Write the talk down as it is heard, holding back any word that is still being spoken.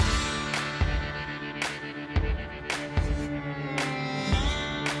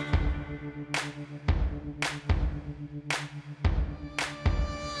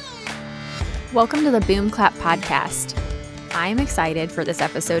Welcome to the Boom Clap Podcast. I'm excited for this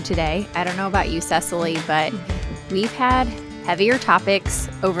episode today. I don't know about you, Cecily, but we've had heavier topics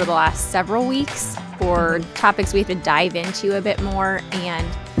over the last several weeks, or topics we have to dive into a bit more. And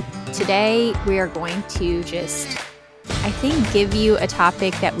today we are going to just, I think, give you a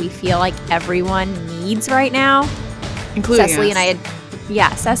topic that we feel like everyone needs right now. Including Cecily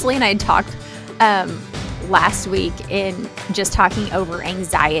us. Cecily and I had talked last week in just talking over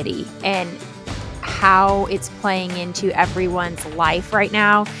anxiety and how it's playing into everyone's life right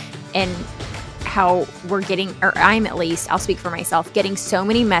now, and how we're getting, or I'm at least, I'll speak for myself, getting so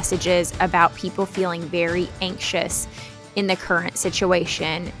many messages about people feeling very anxious in the current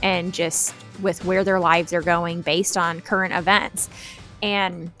situation and just with where their lives are going based on current events.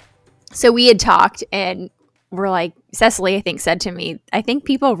 And so we had talked, and we're like, Cecily, I think, said to me, I think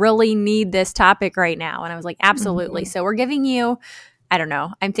people really need this topic right now. And I was like, absolutely. So we're giving you, I don't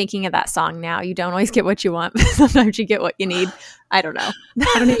know, I'm thinking of that song now. You don't always get what you want, but sometimes you get what you need. I don't know.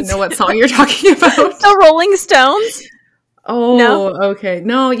 I don't even know what song you're talking about. The Rolling Stones. Oh, No? okay.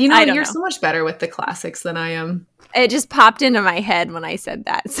 No, I don't you're know. so much better with the classics than I am. It just popped into my head when I said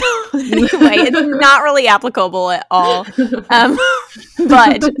that. So anyway, it's not really applicable at all.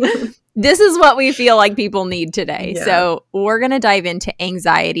 But this is what we feel like people need today. Yeah. So we're going to dive into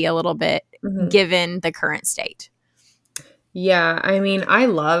anxiety a little bit, Mhm. given the current state. Yeah, I mean, I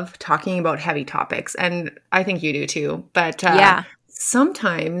love talking about heavy topics, and I think you do too. But Yeah.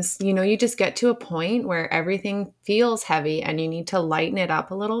 sometimes, you just get to a point where everything feels heavy and you need to lighten it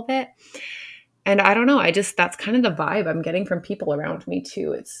up a little bit. And I don't know, that's kind of the vibe I'm getting from people around me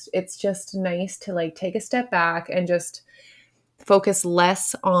too. It's just nice to like take a step back and just focus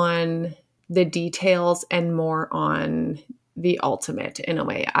less on the details and more on the ultimate in a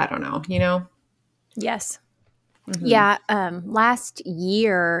way. I don't know, Yes. Mhm. Yeah.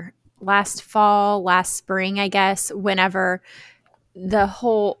 Last fall, last spring, I guess, whenever the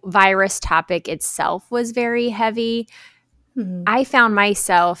whole virus topic itself was very heavy, Mhm. I found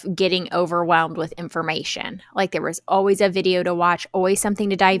myself getting overwhelmed with information. Like there was always a video to watch, always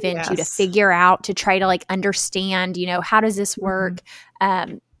something to dive into, to Yes. figure out, to try to like understand, how does this work?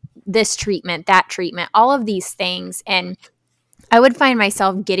 This treatment, that treatment, all of these things. And I would find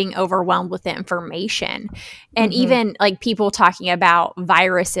myself getting overwhelmed with the information, and Mhm. even like people talking about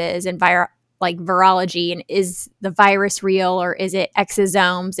viruses and virology, and is the virus real, or is it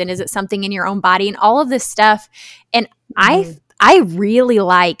exosomes, and is it something in your own body, and all of this stuff. And I really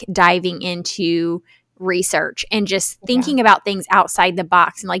like diving into research and just thinking about things outside the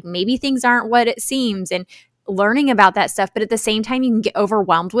box, and like maybe things aren't what it seems, and learning about that stuff. But at the same time, you can get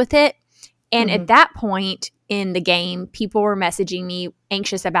overwhelmed with it. And Mhm. at that point in the game, people were messaging me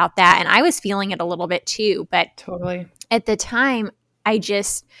anxious about that. And I was feeling it a little bit too. But Totally. at the time, I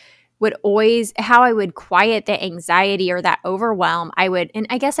just would always, how I would quiet the anxiety or that overwhelm, and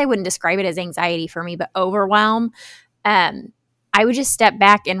I guess I wouldn't describe it as anxiety for me, but overwhelm. I would just step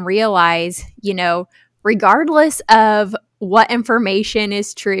back and realize, regardless of what information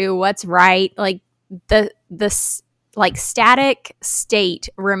is true, what's right, like the like static state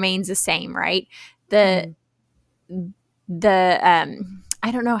remains the same, right? I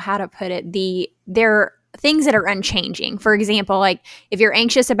don't know how to put it. There are things that are unchanging. For example, like if you're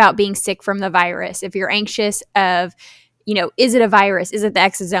anxious about being sick from the virus, if you're anxious of, is it a virus? Is it the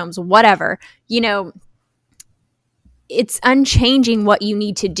exosomes? Whatever, it's unchanging what you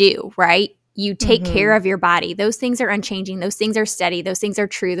need to do, right? You take care of your body. Those things are unchanging. Those things are steady. Those things are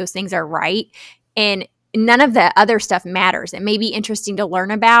true. Those things are right. And none of the other stuff matters. It may be interesting to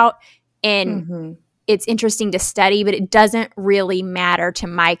learn about, and it's interesting to study, but it doesn't really matter to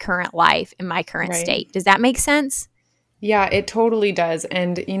my current life and my current Right. state. Does that make sense? Yeah, it totally does.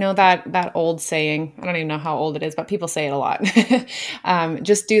 And that old saying, I don't even know how old it is, but people say it a lot.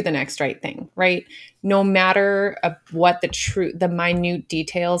 Just do the next right thing, right? No matter what the minute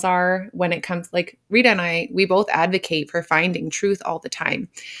details are when it comes, like Rita and I, we both advocate for finding truth all the time.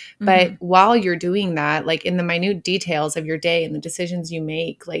 But while you're doing that, like in the minute details of your day and the decisions you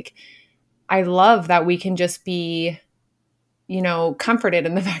make, like I love that we can just be comforted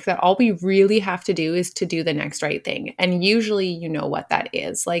in the fact that all we really have to do is to do the next right thing. And usually, what that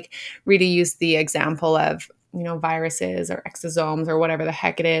is. Like Rita used the example of, viruses or exosomes or whatever the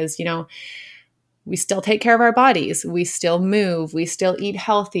heck it is, we still take care of our bodies. We still move. We still eat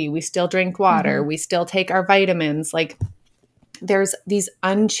healthy. We still drink water. We still take our vitamins. Like there's these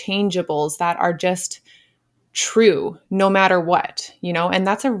unchangeables that are just true no matter what, and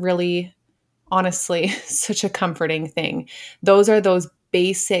that's a really, honestly, such a comforting thing. Those are those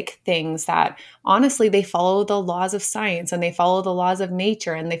basic things that honestly, they follow the laws of science and they follow the laws of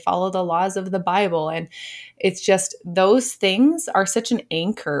nature and they follow the laws of the Bible. And it's just those things are such an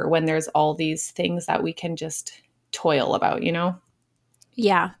anchor when there's all these things that we can just toil about, you know?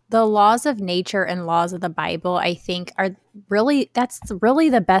 Yeah, the laws of nature and laws of the Bible, I think, are really, that's really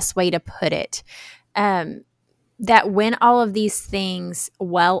the best way to put it. That when all of these things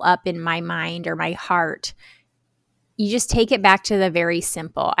well up in my mind or my heart, you just take it back to the very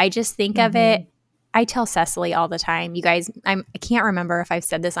simple. I just think of it. I tell Cecily all the time, you guys, I can't remember if I've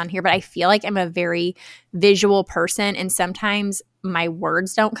said this on here, but I feel like I'm a very visual person. And sometimes my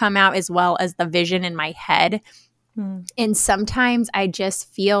words don't come out as well as the vision in my head. And sometimes I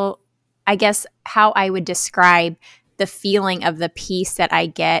just feel, I guess, how I would describe the feeling of the peace that I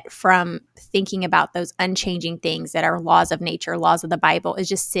get from thinking about those unchanging things that are laws of nature, laws of the Bible, is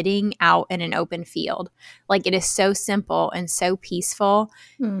just sitting out in an open field. Like, it is so simple and so peaceful.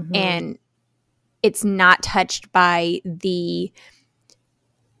 And it's not touched by the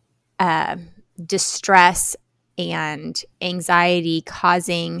distress and anxiety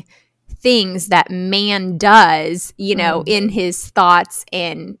causing things that man does, you know, in his thoughts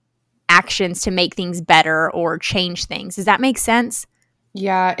and actions to make things better or change things. Does that make sense?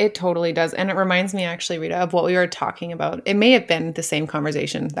 Yeah, it totally does. And it reminds me actually, Rita, of what we were talking about. It may have been the same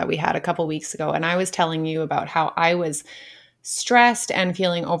conversation that we had a couple weeks ago. And I was telling you about how I was stressed and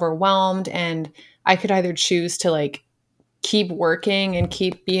feeling overwhelmed. And I could either choose to like keep working and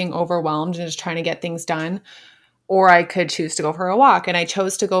keep being overwhelmed and just trying to get things done, or I could choose to go for a walk. And I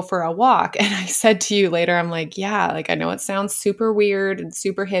chose to go for a walk. And I said to you later, I'm like, yeah, like I know it sounds super weird and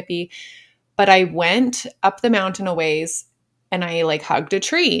super hippie, but I went up the mountain a ways and I like hugged a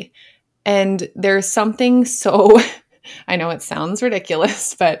tree. And there's something so, I know it sounds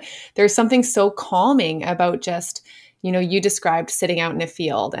ridiculous, but there's something so calming about just, you know, you described sitting out in a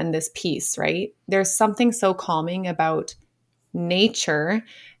field and this peace, right? There's something so calming about nature.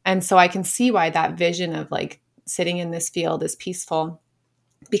 And so I can see why that vision of like sitting in this field is peaceful,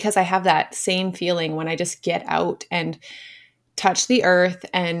 because I have that same feeling when I just get out and touch the earth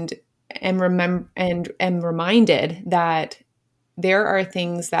and am reminded that there are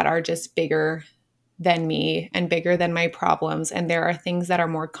things that are just bigger than me and bigger than my problems. And there are things that are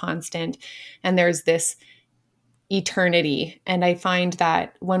more constant. And there's this eternity. And I find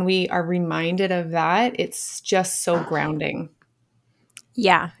that when we are reminded of that, it's just so grounding.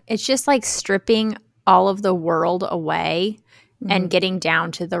 Yeah. It's just like stripping all of the world away and getting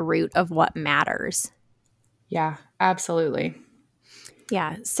down to the root of what matters. Yeah, absolutely.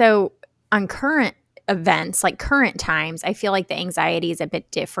 Yeah. So on current events, like current times, I feel like the anxiety is a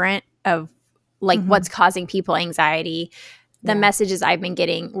bit different of like what's causing people anxiety. The messages I've been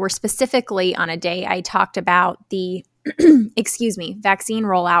getting were specifically on a day I talked about the vaccine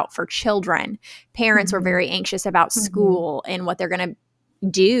rollout for children. Parents were very anxious about school and what they're going to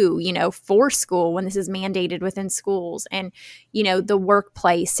do, you know, for school when this is mandated within schools, and, you know, the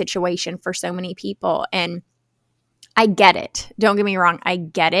workplace situation for so many people. And I get it. Don't get me wrong. I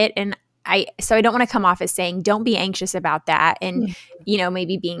get it. And so I don't want to come off as saying, don't be anxious about that. And, you know,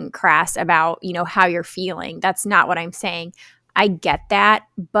 maybe being crass about, you know, how you're feeling. That's not what I'm saying. I get that.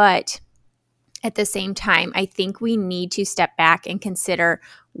 But at the same time, I think we need to step back and consider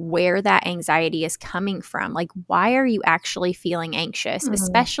where that anxiety is coming from. Like, why are you actually feeling anxious,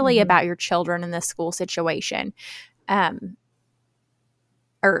 especially about your children in the school situation?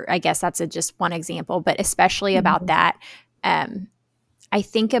 Or I guess that's just one example, but especially about that. I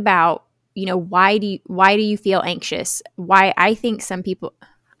think about, you know, why do you feel anxious? Why I think some people,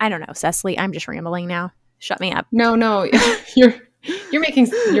 I don't know, Cecily, I'm just rambling now. Shut me up. No, you're making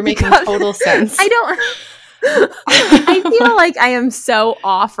total sense. I feel like I am so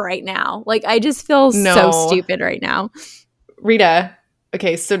off right now. Like, I just feel so stupid right now. Rita,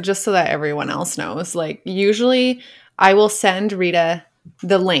 okay, so just so that everyone else knows, like usually I will send Rita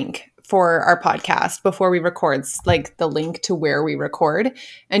the link for our podcast before we record, like the link to where we record.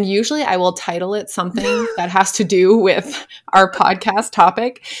 And usually I will title it something that has to do with our podcast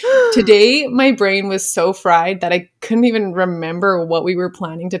topic. Today, my brain was so fried that I couldn't even remember what we were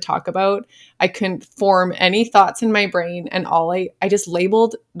planning to talk about. I couldn't form any thoughts in my brain. And I just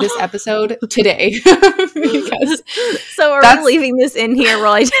labeled this episode today. So are we leaving this in here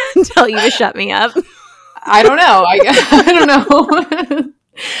while I tell you to shut me up? I don't know. I don't know.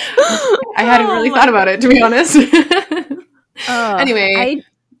 I hadn't really thought about it, to be honest. Anyway.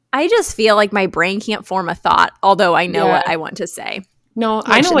 I just feel like my brain can't form a thought, although I know what I want to say. No,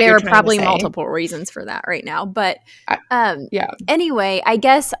 I know what there you're are probably trying to say. Multiple reasons for that right now. But anyway, I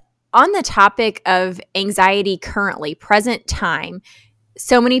guess on the topic of anxiety currently, present time,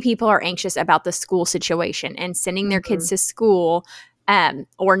 so many people are anxious about the school situation and sending their kids to school,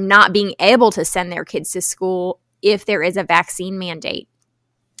 or not being able to send their kids to school if there is a vaccine mandate.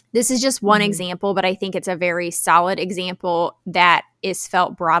 This is just one example, but I think it's a very solid example that is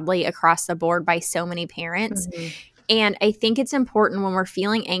felt broadly across the board by so many parents. And I think it's important when we're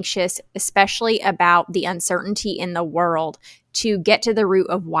feeling anxious, especially about the uncertainty in the world, to get to the root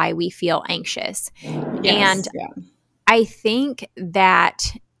of why we feel anxious. Yes. And I think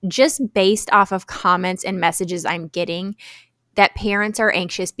that just based off of comments and messages I'm getting, that parents are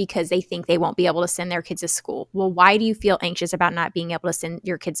anxious because they think they won't be able to send their kids to school. Well, why do you feel anxious about not being able to send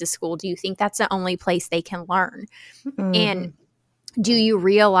your kids to school? Do you think that's the only place they can learn? And do you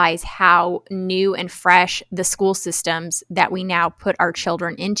realize how new and fresh the school systems that we now put our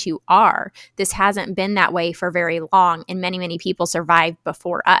children into are? This hasn't been that way for very long, and many, many people survived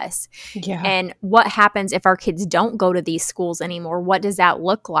before us. Yeah. And what happens if our kids don't go to these schools anymore? What does that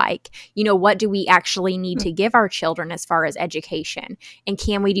look like? What do we actually need to give our children as far as education? And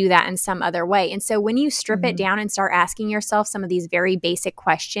can we do that in some other way? And so when you strip it down and start asking yourself some of these very basic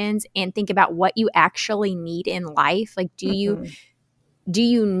questions and think about what you actually need in life, like do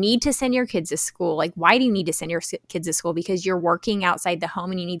you need to send your kids to school? Like, why do you need to send your kids to school? Because you're working outside the home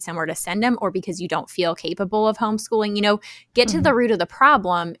and you need somewhere to send them, or because you don't feel capable of homeschooling? Get to the root of the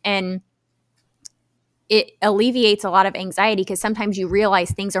problem, and it alleviates a lot of anxiety because sometimes you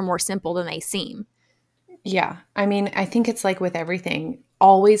realize things are more simple than they seem. Yeah. I mean, I think it's like with everything,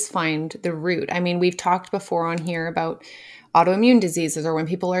 always find the root. I mean, we've talked before on here about autoimmune diseases or when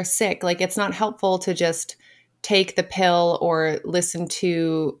people are sick. Like, it's not helpful to just take the pill or listen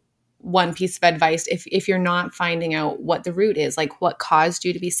to one piece of advice if you're not finding out what the root is, like what caused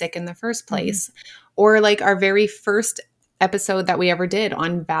you to be sick in the first place. Or like our very first episode that we ever did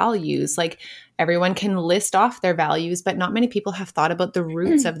on values, like everyone can list off their values, but not many people have thought about the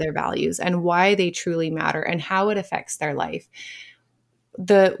roots of their values and why they truly matter and how it affects their life.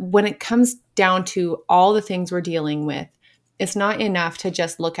 When it comes down to all the things we're dealing with, it's not enough to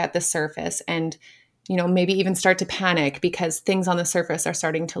just look at the surface and maybe even start to panic because things on the surface are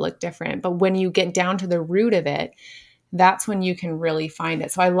starting to look different. But when you get down to the root of it, that's when you can really find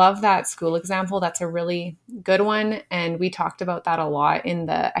it. So I love that school example. That's a really good one. And we talked about that a lot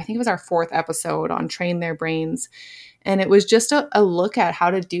I think it was our 4th episode on Train Their Brains. And it was just a look at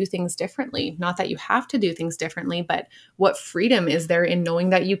how to do things differently. Not that you have to do things differently, but what freedom is there in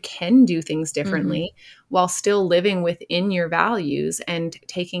knowing that you can do things differently while still living within your values and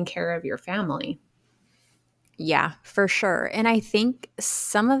taking care of your family. Yeah, for sure. And I think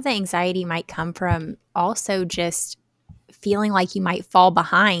some of the anxiety might come from also just feeling like you might fall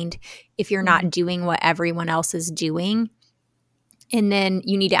behind if you're not doing what everyone else is doing. And then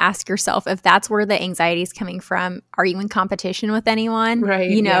you need to ask yourself, if that's where the anxiety is coming from, are you in competition with anyone? Right.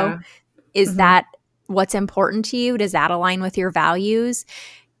 Is that what's important to you? Does that align with your values?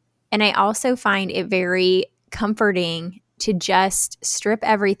 And I also find it very comforting to just strip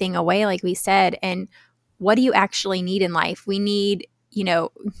everything away, like we said, and what do you actually need in life? We need,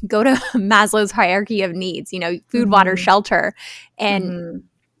 go to Maslow's hierarchy of needs, food, water, shelter. And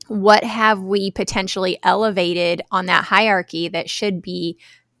what have we potentially elevated on that hierarchy that should be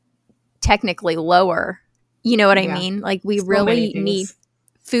technically lower? You know what I mean? Like, we really need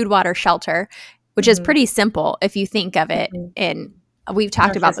food, water, shelter, which is pretty simple if you think of it. And we've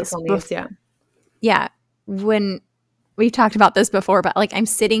talked about this before. Yeah. When we've talked about this before, but like, I'm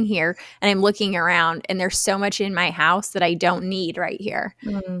sitting here and I'm looking around and there's so much in my house that I don't need right here.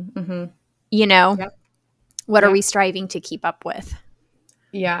 What are we striving to keep up with?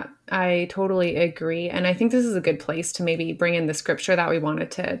 Yeah, I totally agree. And I think this is a good place to maybe bring in the scripture that we wanted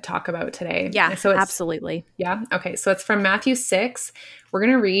to talk about today. Yeah, so absolutely. Yeah. Okay. So it's from Matthew 6. We're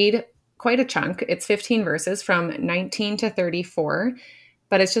going to read quite a chunk. It's 15 verses from 19 to 34,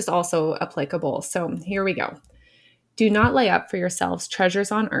 but it's just also applicable. So here we go. Do not lay up for yourselves treasures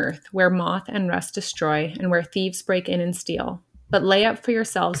on earth where moth and rust destroy and where thieves break in and steal. But lay up for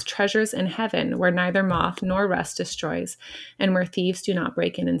yourselves treasures in heaven where neither moth nor rust destroys and where thieves do not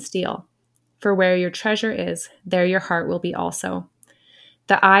break in and steal. For where your treasure is, there your heart will be also.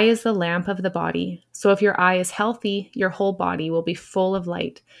 The eye is the lamp of the body. So if your eye is healthy, your whole body will be full of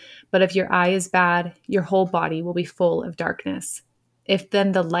light. But if your eye is bad, your whole body will be full of darkness. If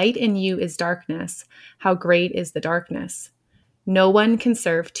then the light in you is darkness, how great is the darkness? No one can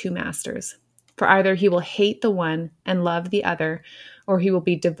serve 2 masters, for either he will hate the one and love the other, or he will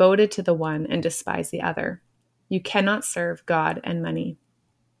be devoted to the one and despise the other. You cannot serve God and money.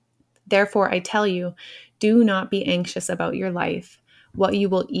 Therefore, I tell you, do not be anxious about your life, what you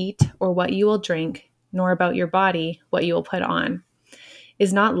will eat or what you will drink, nor about your body, what you will put on.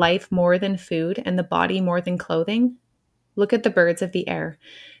 Is not life more than food and the body more than clothing? Look at the birds of the air.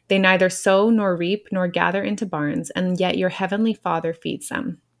 They neither sow nor reap nor gather into barns, and yet your heavenly Father feeds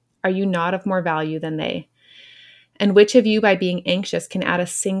them. Are you not of more value than they? And which of you, by being anxious, can add a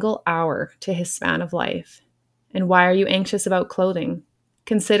single hour to his span of life? And why are you anxious about clothing?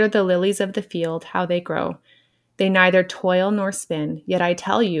 Consider the lilies of the field, how they grow. They neither toil nor spin, yet I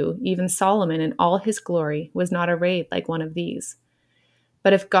tell you, even Solomon in all his glory was not arrayed like one of these.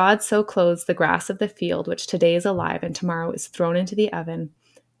 But if God so clothes the grass of the field, which today is alive and tomorrow is thrown into the oven,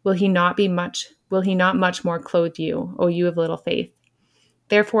 will he not much more clothe you, O you of little faith?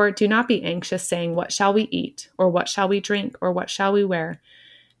 Therefore, do not be anxious, saying, what shall we eat? Or what shall we drink? Or what shall we wear?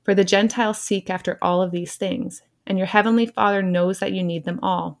 For the Gentiles seek after all of these things, and your heavenly Father knows that you need them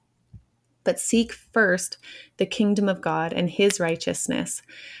all. But seek first the kingdom of God and his righteousness,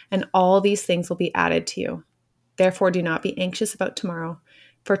 and all these things will be added to you. Therefore, do not be anxious about tomorrow,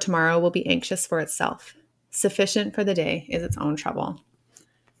 for tomorrow will be anxious for itself. Sufficient for the day is its own trouble.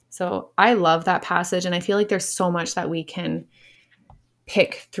 So I love that passage, and I feel like there's so much that we can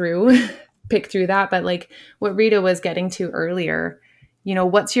pick through that. But like what Rita was getting to earlier,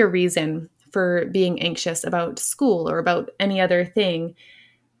 what's your reason for being anxious about school or about any other thing?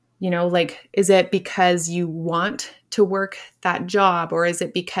 Like, is it because you want to work that job, or is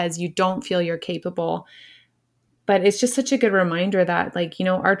it because you don't feel you're capable? But it's just such a good reminder that, like,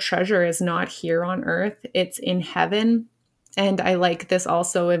 our treasure is not here on earth, it's in heaven. And I like this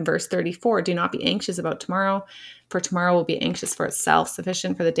also in verse 34, do not be anxious about tomorrow, for tomorrow will be anxious for itself.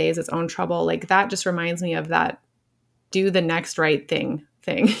 Sufficient for the day is its own trouble. Like, that just reminds me of that do the next right thing.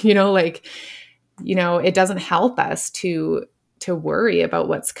 It doesn't help us to worry about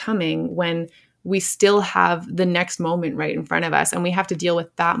what's coming when we still have the next moment right in front of us, and we have to deal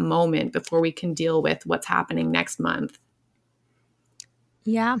with that moment before we can deal with what's happening next month.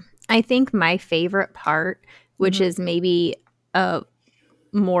 Yeah. I think my favorite part, which is maybe a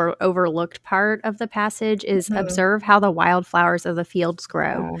more overlooked part of the passage, is observe how the wildflowers of the fields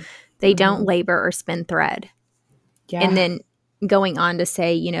grow. Yeah. They don't labor or spin thread. Yeah. And then going on to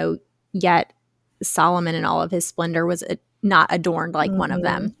say, yet Solomon in all of his splendor was not adorned like one of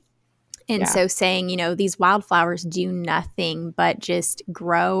them. And so saying, these wildflowers do nothing but just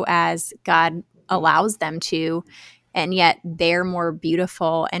grow as God allows them to, and yet they're more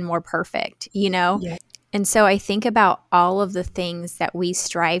beautiful and more perfect, Yeah. And so I think about all of the things that we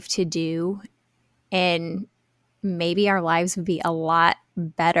strive to do, and maybe our lives would be a lot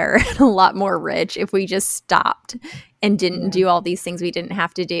better, a lot more rich if we just stopped and didn't do all these things we didn't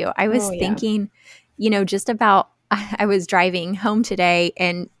have to do. I was thinking, just about, I was driving home today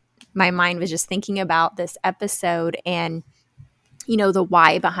and my mind was just thinking about this episode and, the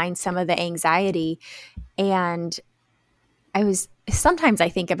why behind some of the anxiety. And sometimes I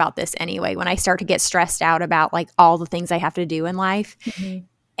think about this anyway, when I start to get stressed out about like all the things I have to do in life.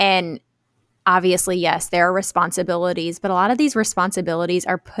 And obviously, yes, there are responsibilities, but a lot of these responsibilities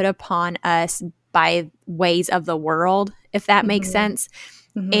are put upon us by ways of the world, if that makes sense.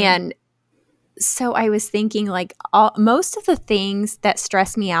 And so I was thinking, like, most of the things that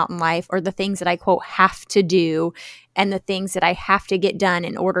stress me out in life, or the things that I, quote, have to do, and the things that I have to get done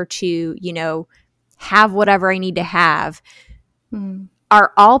in order to, have whatever I need to have,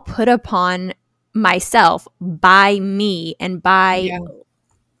 are all put upon myself by me and by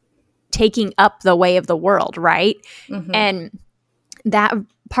taking up the way of the world, right? And that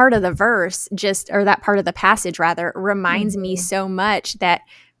part of the verse that part of the passage rather reminds me so much that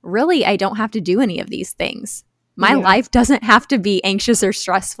really I don't have to do any of these things. My life doesn't have to be anxious or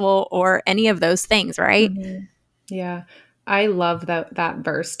stressful or any of those things, right? Yeah. I love that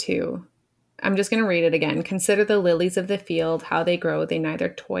verse too. I'm just going to read it again. Consider the lilies of the field, how they grow. They neither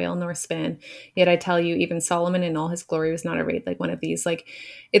toil nor spin. Yet I tell you, even Solomon in all his glory was not arrayed like one of these. Like,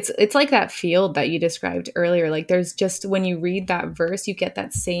 it's like that field that you described earlier. Like, there's just, when you read that verse, you get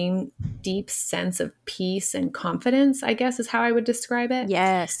that same deep sense of peace and confidence, I guess is how I would describe it.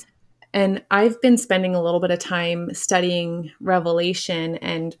 Yes. And I've been spending a little bit of time studying Revelation,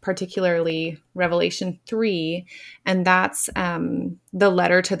 and particularly Revelation 3. And that's the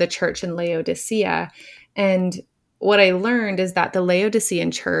letter to the church in Laodicea. And what I learned is that the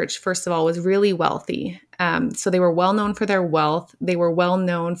Laodicean church, first of all, was really wealthy. So they were well known for their wealth. They were well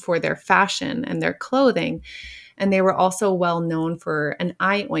known for their fashion and their clothing. And they were also well known for an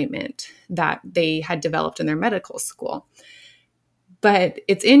eye ointment that they had developed in their medical school. But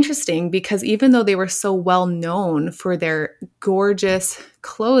it's interesting because even though they were so well known for their gorgeous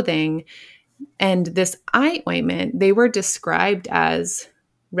clothing and this eye ointment, they were described as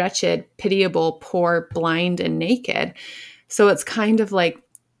wretched, pitiable, poor, blind, and naked. So it's kind of like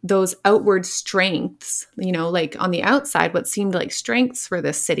those outward strengths, like on the outside, what seemed like strengths for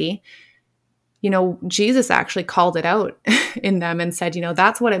this city, Jesus actually called it out in them and said,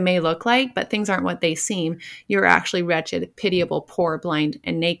 that's what it may look like, but things aren't what they seem. You're actually wretched, pitiable, poor, blind,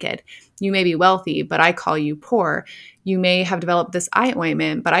 and naked. You may be wealthy, but I call you poor. You may have developed this eye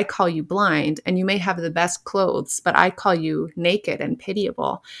ointment, but I call you blind. And you may have the best clothes, but I call you naked and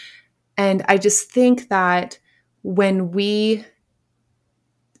pitiable. And I just think that when we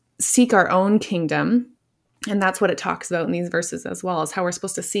seek our own kingdom, and that's what it talks about in these verses as well, is how we're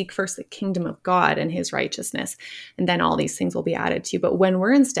supposed to seek first the kingdom of God and his righteousness, and then all these things will be added to you. But when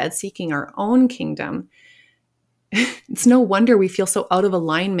we're instead seeking our own kingdom, it's no wonder we feel so out of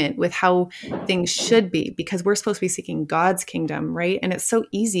alignment with how things should be, because we're supposed to be seeking God's kingdom, right? And it's so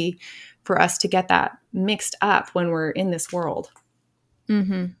easy for us to get that mixed up when we're in this world.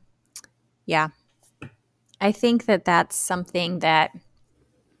 Mm-hmm. Yeah. I think that that's something that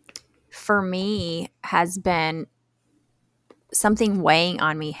for me has been something weighing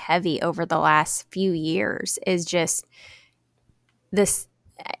on me heavy over the last few years, is just this.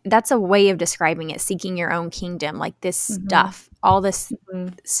 That's a way of describing it, seeking your own kingdom, like this stuff, all this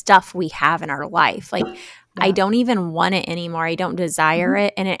stuff we have in our life. Like, I don't even want it anymore. I don't desire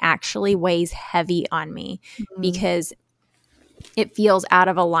it. And it actually weighs heavy on me because it feels out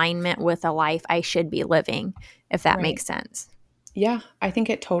of alignment with a life I should be living, if that makes sense. Yeah, I think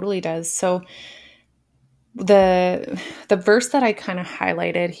it totally does. So the verse that I kind of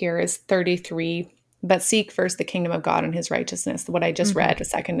highlighted here is 33, but seek first the kingdom of God and his righteousness, what I just read a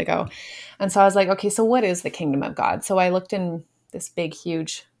second ago. And so I was like, okay, so what is the kingdom of God? So I looked in this big,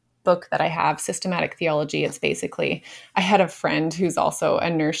 huge book that I have, Systematic Theology. It's basically, I had a friend who's also a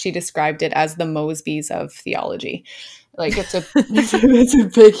nurse. She described it as the Mosbys of theology. Like it's a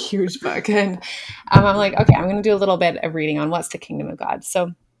big, huge book. And I'm like, okay, I'm going to do a little bit of reading on what's the kingdom of God.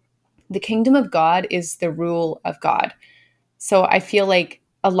 So the kingdom of God is the rule of God. So I feel like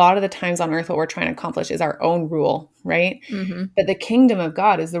a lot of the times on earth, what we're trying to accomplish is our own rule, right? But the kingdom of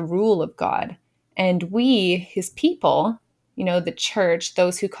God is the rule of God. And we, his people, the church,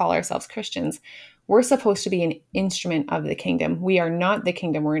 those who call ourselves Christians, we're supposed to be an instrument of the kingdom. We are not the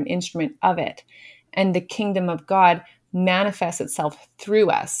kingdom. We're an instrument of it. And the kingdom of God manifests itself through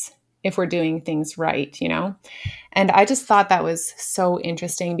us if we're doing things right, And I just thought that was so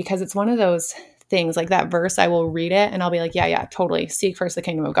interesting because it's one of those things, like that verse, I will read it and I'll be like, yeah, totally. Seek first the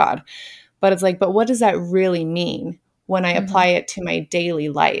kingdom of God. But it's like, but what does that really mean when I apply it to my daily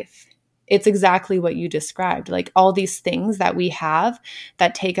life? It's exactly what you described. Like all these things that we have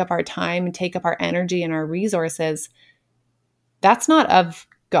that take up our time and take up our energy and our resources, that's not of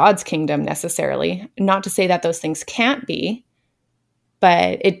God's kingdom necessarily. Not to say that those things can't be,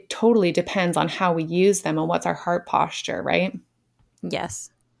 but it totally depends on how we use them and what's our heart posture, right? Yes.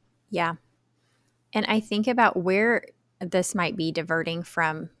 Yeah. And I think about where this might be diverting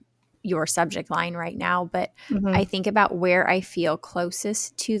from your subject line right now, but I think about where I feel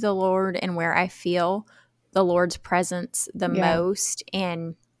closest to the Lord and where I feel the Lord's presence the most,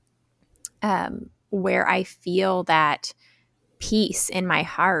 and where I feel that peace in my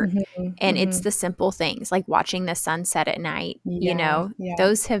heart. And it's the simple things like watching the sunset at night,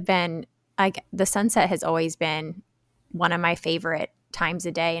 those have been like, the sunset has always been one of my favorite times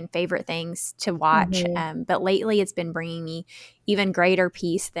a day and favorite things to watch. But lately it's been bringing me even greater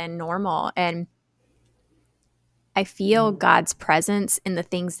peace than normal. And I feel God's presence in the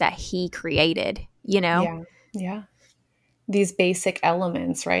things that he created, Yeah. These basic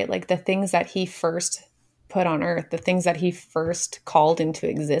elements, right? Like the things that he first put on earth, the things that he first called into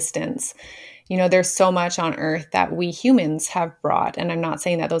existence. There's so much on earth that we humans have brought. And I'm not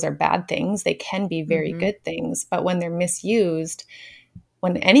saying that those are bad things. They can be very good things. But when they're misused,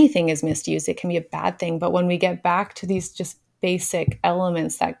 when anything is misused, it can be a bad thing. But when we get back to these just basic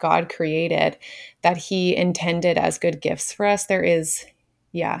elements that God created, that he intended as good gifts for us, there is,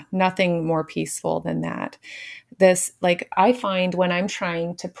 nothing more peaceful than that. I find when I'm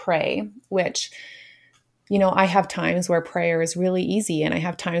trying to pray, which, I have times where prayer is really easy and I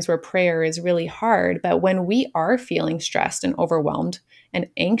have times where prayer is really hard. But when we are feeling stressed and overwhelmed and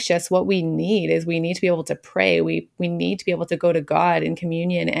anxious, what we need to be able to pray. We need to be able to go to God in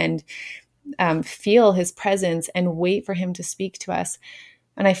communion and feel his presence and wait for him to speak to us.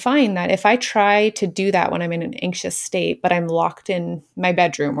 And I find that if I try to do that when I'm in an anxious state, but I'm locked in my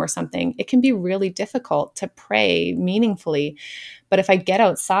bedroom or something, it can be really difficult to pray meaningfully. But if I get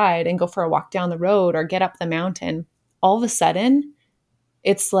outside and go for a walk down the road or get up the mountain, all of a sudden,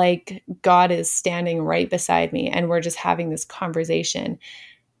 it's like God is standing right beside me and we're just having this conversation.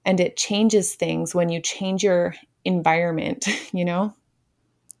 And it changes things when you change your environment, you know?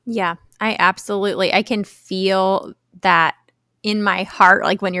 Yeah, I can feel that in my heart,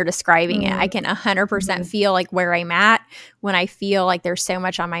 like when you're describing it. I can 100% feel like where I'm at when I feel like there's so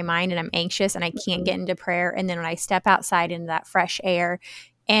much on my mind and I'm anxious and I can't get into prayer. And then when I step outside into that fresh air,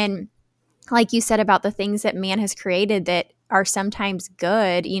 and like you said about the things that man has created that are sometimes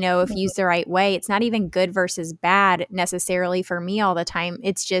good, if used the right way, it's not even good versus bad necessarily for me all the time.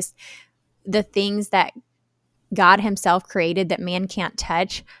 It's just the things that God himself created that man can't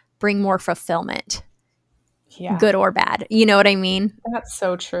touch bring more fulfillment. Yeah. Good or bad. You know what I mean? That's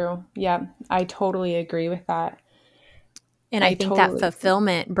so true. Yeah, I totally agree with that. And I think that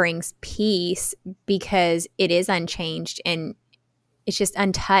fulfillment brings peace because it is unchanged and it's just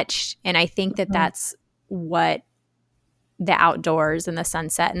untouched. And I think that that's what the outdoors and the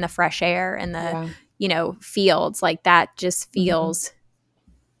sunset and the fresh air and the, fields, like that just feels,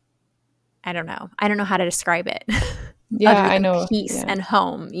 I don't know how to describe it. Yeah, I know. Peace and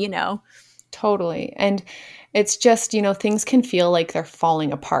home, Totally. And it's just, things can feel like they're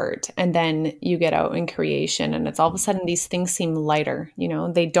falling apart. And then you get out in creation and it's all of a sudden these things seem lighter,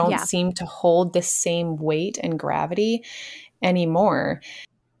 they don't seem to hold the same weight and gravity anymore.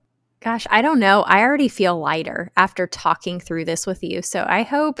 Gosh, I don't know. I already feel lighter after talking through this with you. So I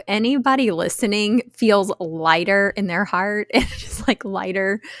hope anybody listening feels lighter in their heart and just like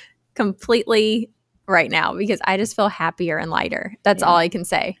lighter completely right now because I just feel happier and lighter. That's all I can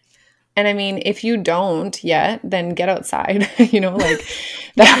say. And I mean, if you don't yet, then get outside, that's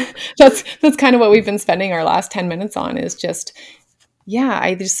kind of what we've been spending our last 10 minutes on is just,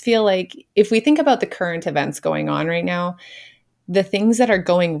 I just feel like if we think about the current events going on right now, the things that are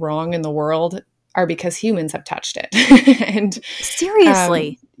going wrong in the world are because humans have touched it. And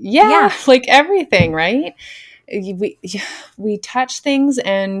seriously, like everything, right? We touch things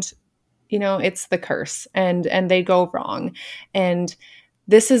and, it's the curse and they go wrong. And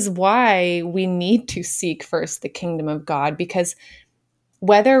this is why we need to seek first the kingdom of God, because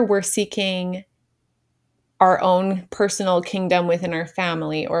whether we're seeking our own personal kingdom within our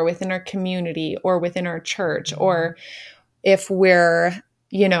family or within our community or within our church, or if we're,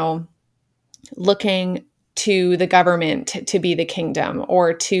 looking to the government to be the kingdom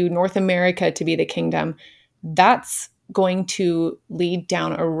or to North America to be the kingdom, that's going to lead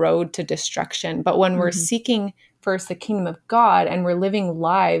down a road to destruction. But when we're seeking first the kingdom of God and we're living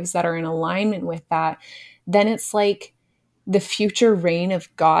lives that are in alignment with that, then it's like the future reign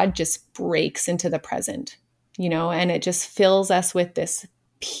of God just breaks into the present, and it just fills us with this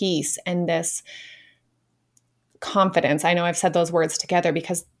peace and this confidence. I know I've said those words together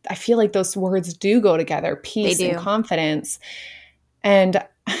because I feel like those words do go together, peace and confidence. And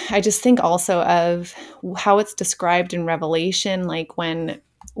I just think also of how it's described in Revelation, like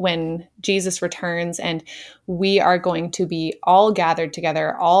when Jesus returns and we are going to be all gathered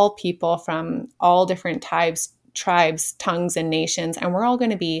together, all people from all different types, tribes, tongues, and nations, and we're all going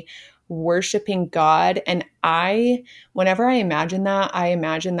to be worshiping God. And whenever I imagine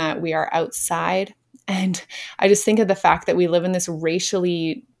that we are outside. And I just think of the fact that we live in this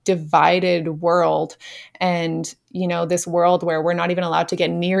racially divided world and, this world where we're not even allowed to get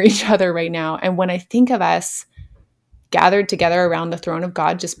near each other right now. And when I think of us gathered together around the throne of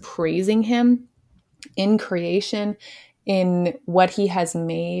God, just praising him in creation, in what he has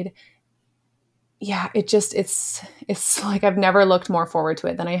made, it's like I've never looked more forward to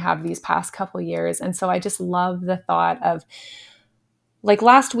it than I have these past couple years. And so I just love the thought of, like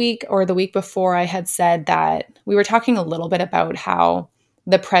last week or the week before, I had said that we were talking a little bit about how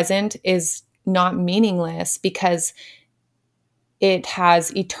the present is not meaningless because it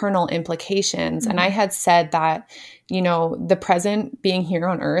has eternal implications. And I had said that, the present being here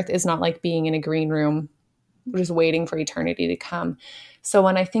on earth is not like being in a green room, just waiting for eternity to come. So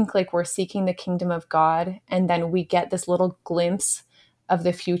when I think like we're seeking the kingdom of God and then we get this little glimpse of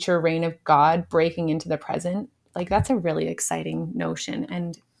the future reign of God breaking into the present, like that's a really exciting notion.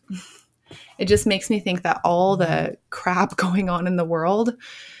 And it just makes me think that all the crap going on in the world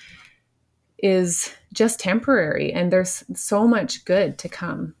is just temporary and there's so much good to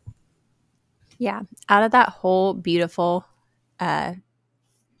come. Yeah. Out of that whole beautiful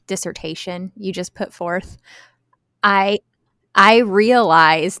dissertation you just put forth, I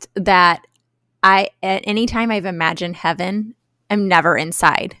realized that at any time I've imagined heaven, I'm never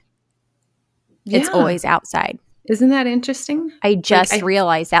inside. It's always outside. Isn't that interesting? I just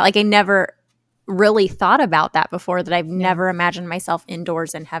realized that. Like I never really thought about that before, that I've never imagined myself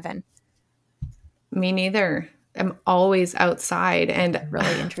indoors in heaven. Me neither. I'm always outside. And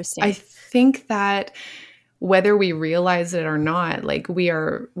really interesting. I think that whether we realize it or not, like we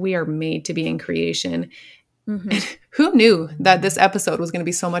are made to be in creation. Who knew that this episode was going to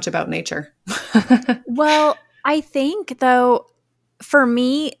be so much about nature? Well, I think though, for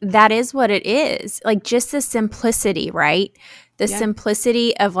me, that is what it is. Like just the simplicity, right? The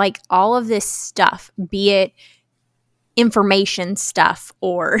simplicity of like all of this stuff, be it information stuff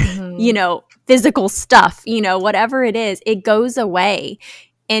or, you know, physical stuff, you know, whatever it is, it goes away.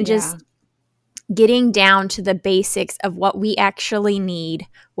 And just getting down to the basics of what we actually need,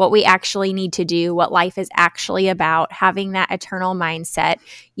 what we actually need to do, what life is actually about, having that eternal mindset,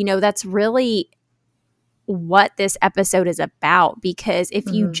 you know, that's really what this episode is about. Because if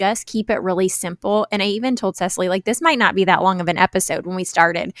you just keep it really simple, and I even told Cecily, like, this might not be that long of an episode when we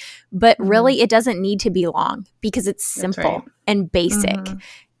started, but really it doesn't need to be long because it's simple and basic.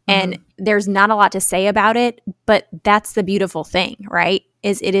 And there's not a lot to say about it, but that's the beautiful thing, right?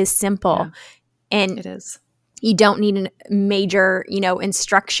 Is it is simple. And it is. You don't need a major, you know,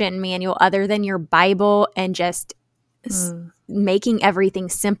 instruction manual other than your Bible and just making everything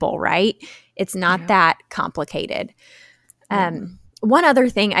simple, right? It's not that complicated. One other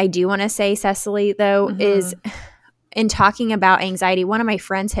thing I do want to say, Cecily, though, is in talking about anxiety, one of my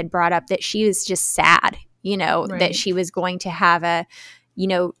friends had brought up that she was just sad, you know, that she was going to have a, you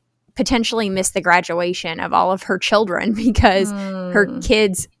know, potentially miss the graduation of all of her children because her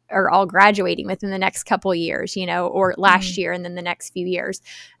kids are all graduating within the next couple years, you know, or last year and then the next few years.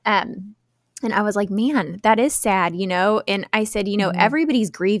 And I was like, man, that is sad, you know? And I said, you know, everybody's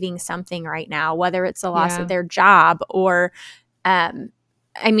grieving something right now, whether it's the loss of their job or, I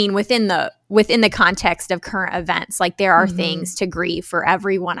mean, within the context of current events, like there are things to grieve for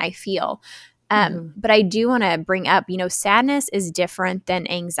everyone, I feel. But I do want to bring up, you know, sadness is different than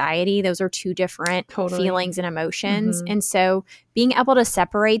anxiety. Those are two different feelings and emotions. And so being able to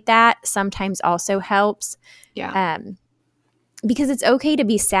separate that sometimes also helps. Because it's okay to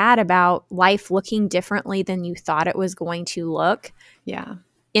be sad about life looking differently than you thought it was going to look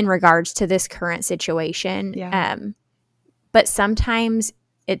in regards to this current situation. But sometimes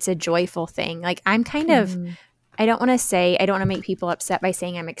it's a joyful thing. Like I'm kind of, I don't want to make people upset by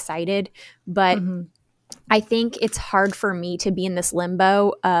saying I'm excited, but I think it's hard for me to be in this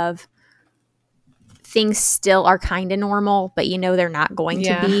limbo of things still are kind of normal, but you know they're not going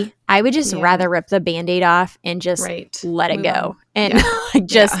to be. I would just rather rip the Band-Aid off and just let it go. And like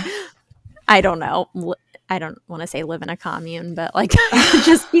just, I don't know. I don't want to say live in a commune, but like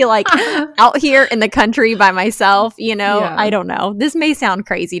just be like out here in the country by myself, you know? I don't know. This may sound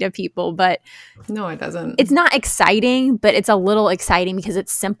crazy to people, but no, it doesn't. It's not exciting, but it's a little exciting because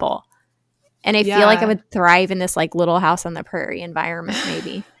it's simple. And I feel like I would thrive in this like little house on the prairie environment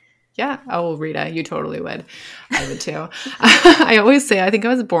maybe. Oh, Rita, you totally would. I would too. I always say, I think I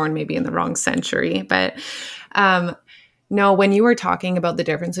was born maybe in the wrong century, but no, when you were talking about the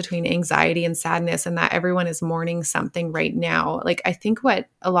difference between anxiety and sadness and that everyone is mourning something right now, like I think what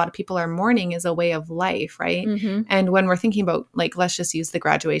a lot of people are mourning is a way of life, right? And when we're thinking about like, let's just use the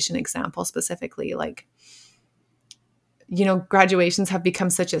graduation example specifically, like, you know, graduations have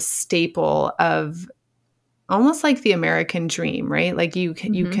become such a staple of almost like the American dream, right? Like you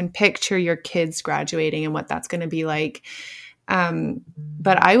can picture your kids graduating and what that's going to be like.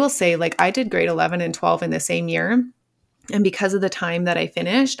 But I will say, like, I did grade 11 and 12 in the same year. And because of the time that I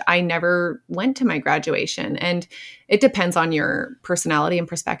finished, I never went to my graduation. And it depends on your personality and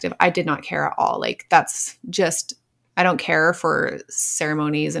perspective. I did not care at all. Like that's just, I don't care for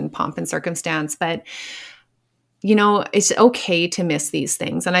ceremonies and pomp and circumstance, but you know, it's okay to miss these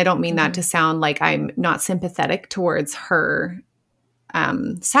things. And I don't mean that to sound like I'm not sympathetic towards her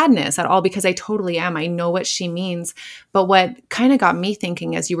sadness at all, because I totally am. I know what she means. But what kind of got me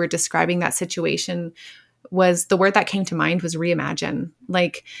thinking as you were describing that situation was the word that came to mind was reimagine.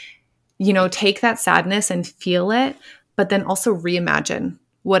 Like, you know, take that sadness and feel it, but then also reimagine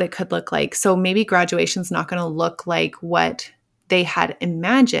what it could look like. So maybe graduation's not going to look like what they had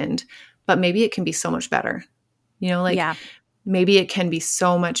imagined, but maybe it can be so much better. You know, like maybe it can be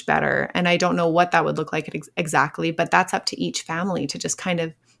so much better. And I don't know what that would look like exactly, but that's up to each family to just kind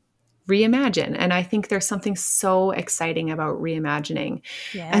of reimagine. And I think there's something so exciting about reimagining.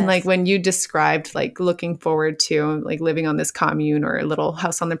 And like when you described like looking forward to like living on this commune or a little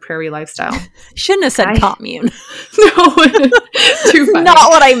house on the prairie lifestyle. Shouldn't have said commune. No, too funny.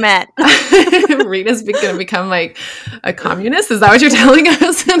 Not what I meant. Rita's going to become like a communist. Is that what you're telling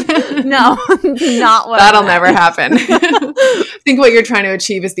us? No, not what That'll never happen. I think what you're trying to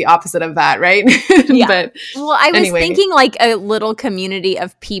achieve is the opposite of that, right? But well, I was thinking like a little community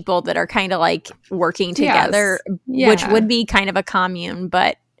of people that are kind of like working together, which would be kind of a commune,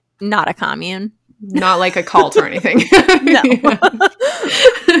 but not a commune. Not like a cult or anything. No.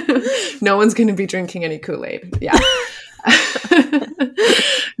 No one's going to be drinking any Kool-Aid. Yeah.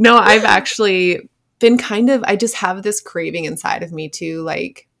 No, I've actually been I just have this craving inside of me to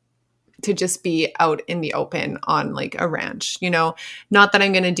just be out in the open on like a ranch, not that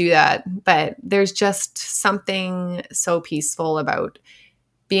I'm going to do that, but there's just something so peaceful about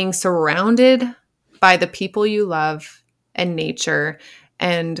being surrounded by the people you love and nature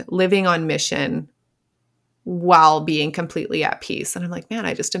and living on mission while being completely at peace. And I'm like, man,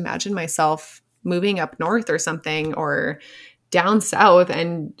 I just imagine myself moving up north or something, or down south,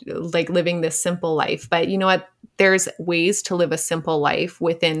 and like living this simple life. But you know what? There's ways to live a simple life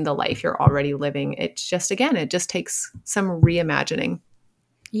within the life you're already living. It's just, again, it just takes some reimagining.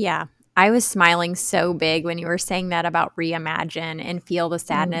 Yeah. I was smiling so big when you were saying that about reimagine and feel the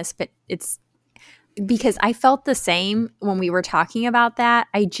sadness, but it's because I felt the same when we were talking about that.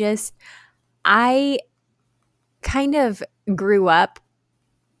 I kind of grew up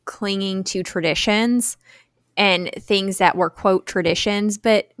clinging to traditions and things that were, quote, traditions.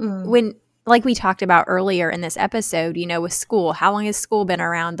 But when, like we talked about earlier in this episode, with school, how long has school been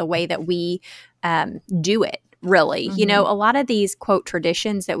around the way that we do it? Really, a lot of these, quote,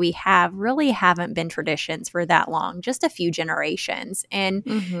 traditions that we have really haven't been traditions for that long, just a few generations.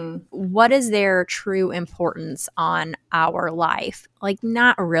 And what is their true importance on our life? Like,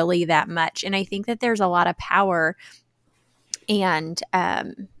 not really that much. And I think that there's a lot of power and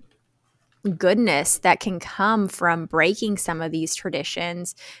goodness that can come from breaking some of these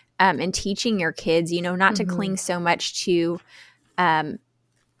traditions and teaching your kids, not to cling so much to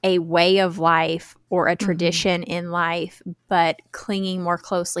a way of life or a tradition in life, but clinging more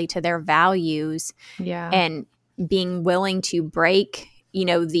closely to their values and being willing to break,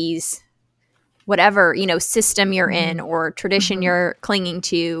 these whatever, system you're in or tradition you're clinging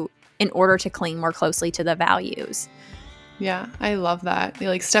to in order to cling more closely to the values. Yeah, I love that. You're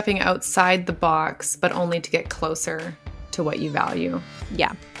like stepping outside the box, but only to get closer to what you value.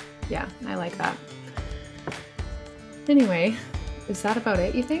 Yeah. Yeah, I like that. Anyway, is that about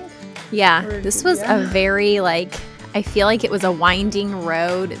it, you think? Yeah, this was a very, I feel like it was a winding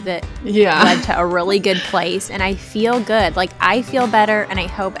road that led to a really good place, and I feel good. Like, I feel better, and I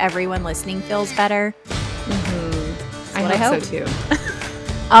hope everyone listening feels better. I hope so, too.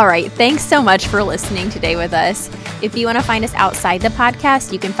 All right, thanks so much for listening today with us. If you want to find us outside the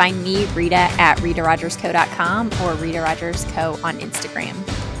podcast, you can find me, Rita, at RitaRogersCo.com or Rita Rogers Co. on Instagram.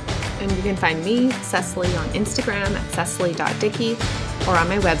 And you can find me, Cecily, on Instagram at cecily.dickey or on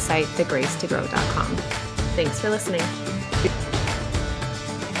my website, thegracetogrow.com. Thanks for listening.